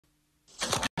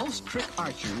Most trick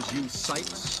archers use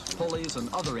sights, pulleys, and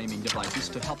other aiming devices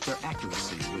to help their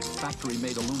accuracy with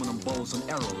factory-made aluminum bows and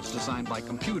arrows designed by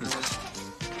computers.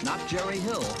 Not Jerry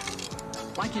Hill.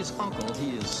 Like his uncle,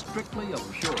 he is strictly a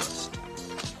purist.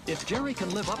 If Jerry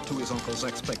can live up to his uncle's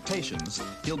expectations,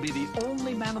 he'll be the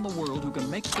only man in the world who can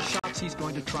make the shots he's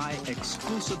going to try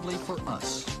exclusively for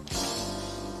us.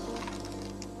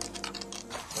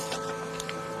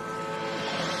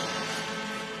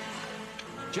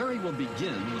 Jerry will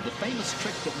begin with the famous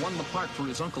trick that won the part for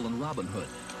his uncle in Robin Hood.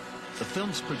 The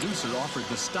film's producer offered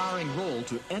the starring role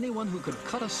to anyone who could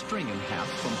cut a string in half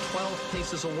from 12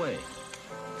 paces away.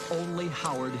 Only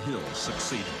Howard Hill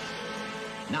succeeded.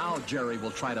 Now Jerry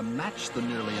will try to match the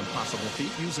nearly impossible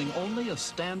feat using only a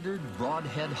standard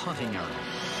broadhead hunting arrow.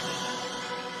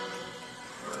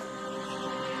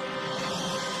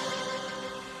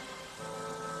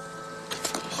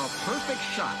 A perfect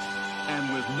shot,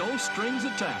 and with no strings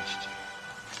attached.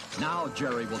 Now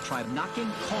Jerry will try knocking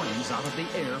coins out of the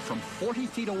air from 40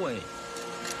 feet away.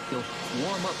 He'll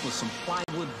warm up with some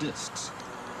plywood discs.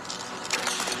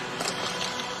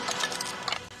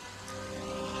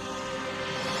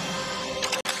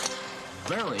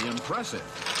 Very impressive.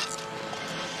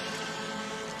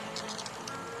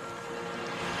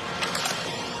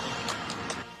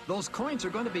 Those coins are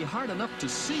going to be hard enough to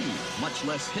see, much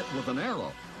less hit with an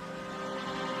arrow.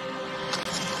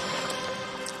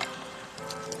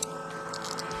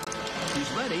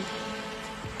 He's ready.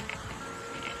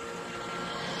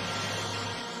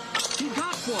 He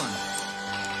got one.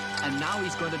 And now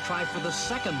he's going to try for the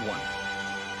second one.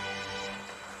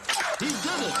 He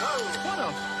did it! What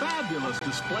a fabulous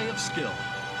display of skill.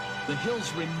 The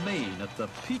Hills remain at the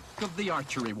peak of the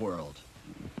archery world.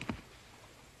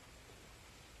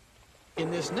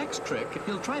 In this next trick,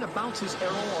 he'll try to bounce his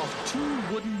arrow off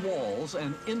 2 wooden walls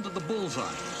and into the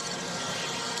bullseye.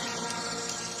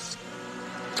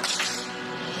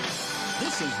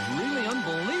 This is really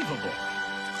unbelievable.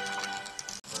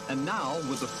 And now,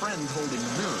 with a friend holding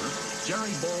a mirror,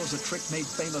 Jerry borrows a trick made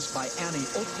famous by Annie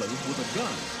Oakley with a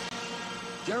gun.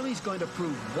 Jerry's going to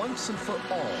prove once and for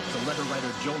all to letter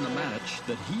writer Joe Nemanich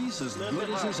that he's as good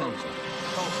as his uncle.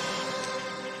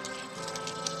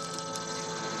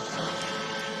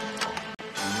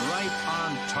 Right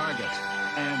on target.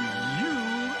 And you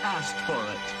asked for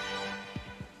it.